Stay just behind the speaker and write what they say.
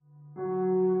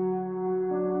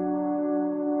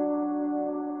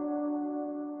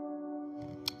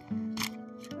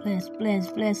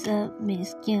Bless up,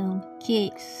 Miss Kim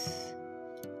Kicks.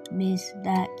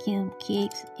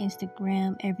 Miss.KimKicks,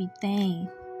 Instagram, everything.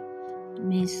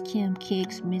 Miss Kim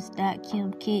Kicks,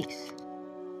 Miss.KimKicks.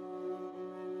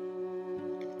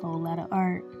 Whole lot of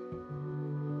art.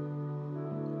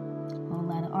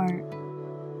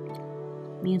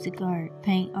 Music art,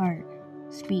 paint art,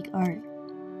 speak art.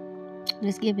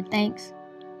 Let's give it thanks.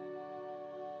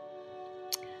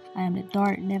 I am the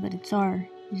dart, never the tar,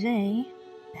 J.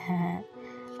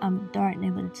 I'm the dart,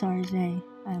 never the tar, J.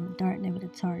 I am the dart, never the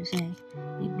tar, J.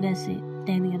 Be blessed,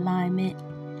 daily alignment,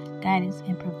 guidance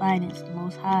and providence. The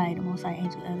Most High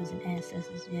angel, elders and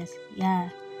ancestors. Yes, Yah.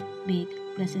 Big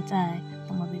blessed I.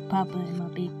 For my big papa and my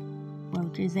big bro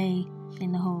Drizzy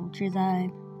and the whole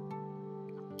Trizide.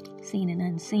 Seen and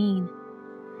unseen.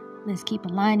 Let's keep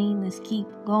aligning. Let's keep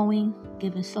going.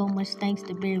 Giving so much thanks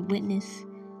to bear witness.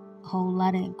 A whole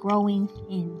lot of growing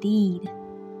indeed.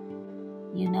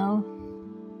 You know,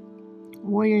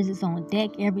 Warriors is on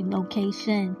deck, every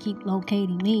location. Keep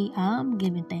locating me. I'm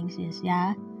giving thanks, yes,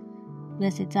 Yah.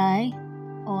 Blessed I.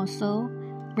 Also,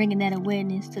 bringing that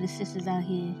awareness to the sisters out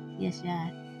here. Yes,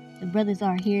 Yah. The brothers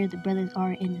are here. The brothers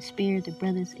are in the spirit. The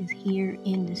brothers is here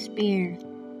in the spirit.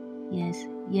 Yes,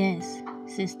 yes.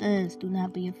 Sisters, do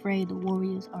not be afraid. The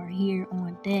warriors are here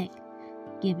on deck,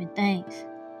 giving thanks.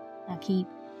 I keep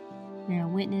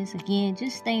bearing witness. Again,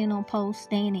 just staying on post,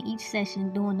 staying in each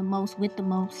session, doing the most with the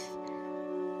most.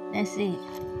 That's it.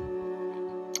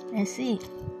 That's it.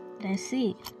 That's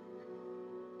it.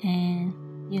 And,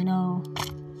 you know,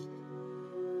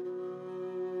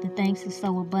 the thanks is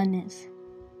so abundance.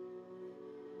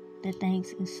 The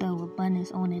thanks is so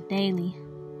abundance on the daily.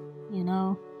 You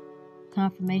know,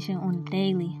 confirmation on the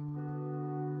daily.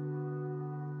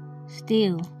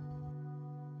 Still.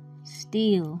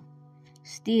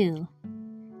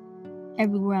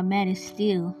 Everywhere I'm at is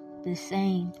still the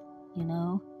same, you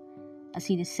know. I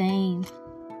see the same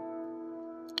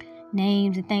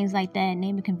names and things like that,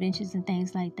 naming conventions and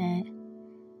things like that.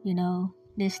 You know,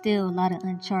 there's still a lot of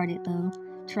uncharted though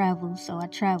travel, so I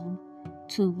travel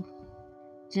to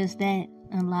just that,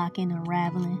 unlocking,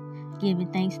 unraveling,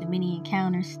 giving thanks to many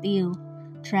encounters, still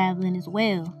traveling as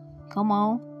well. Come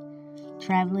on,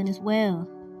 traveling as well.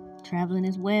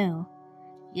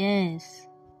 Yes.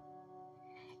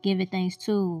 Give it thanks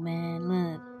too, man.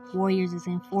 Look, Warriors is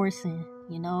enforcing,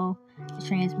 you know, the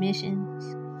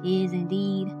transmissions is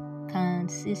indeed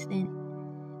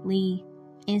consistently,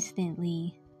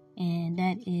 instantly, and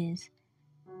that is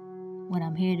what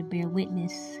I'm here to bear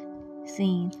witness,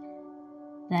 seeing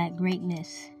that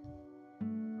greatness,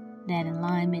 that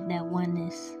alignment, that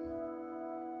oneness.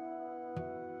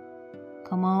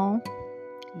 Come on.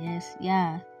 Yes,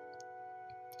 yeah.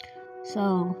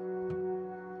 So,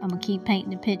 I'm going to keep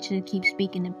painting the picture, keep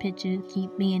speaking the picture,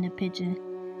 keep being the picture,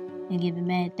 and giving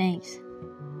mad thanks.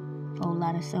 Whole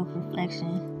lot of self-reflection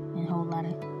and whole lot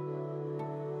of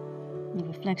the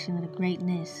reflection of the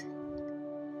greatness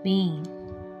being,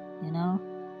 you know.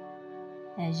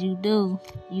 As you do,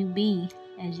 you be.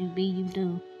 As you be, you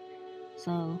do.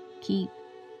 So keep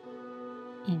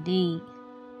indeed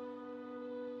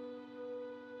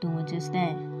doing just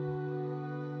that.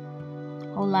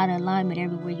 Whole lot of alignment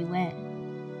everywhere you at.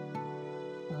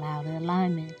 Allow the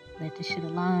alignment. Let the shit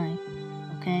align.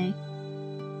 Okay?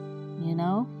 You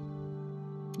know?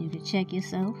 You can check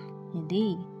yourself.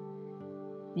 Indeed.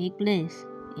 Big bliss.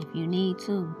 If you need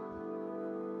to.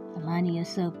 Aligning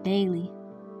yourself daily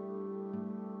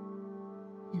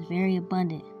is very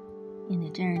abundant in the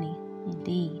journey.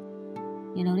 Indeed.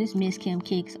 You know, this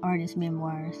MsKimKicks Artist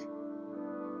Memoirs.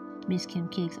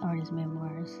 MsKimKicks Artist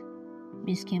Memoirs.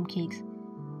 MsKimKicks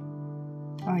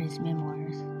Artist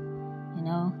Memoirs. You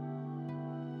know?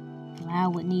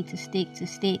 Allow what needs to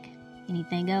stick.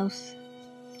 Anything else?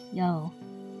 Yo.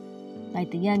 Like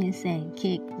the youngins say,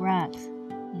 kick rocks.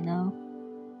 You know?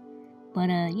 But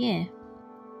yeah.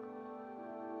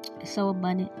 It's so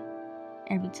abundant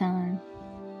every time.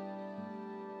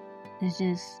 It's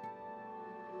just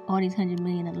all these 100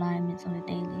 million alignments on a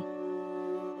daily.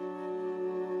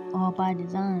 All by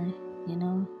design, you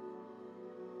know.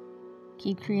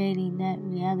 Keep creating that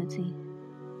reality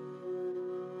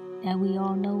that we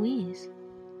all know is.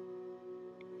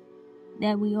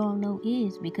 That we all know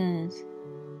is, because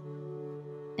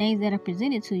things that are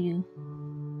presented to you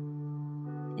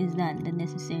is not the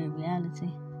necessary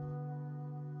reality.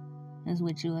 That's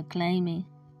what you are claiming.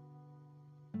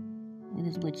 It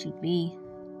is what you be.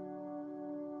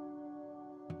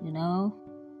 You know?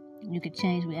 You can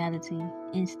change reality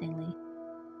instantly.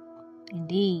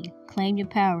 Indeed. Claim your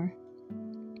power.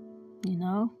 You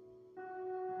know?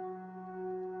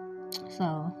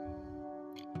 So,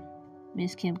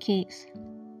 MsKimKicks.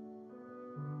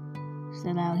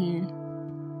 Still out here.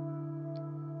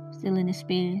 Still in the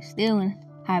spirit. Still in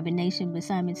hibernation, but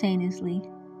simultaneously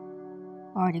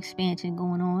art expansion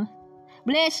going on.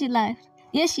 Bless your life.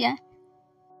 Yes, yeah.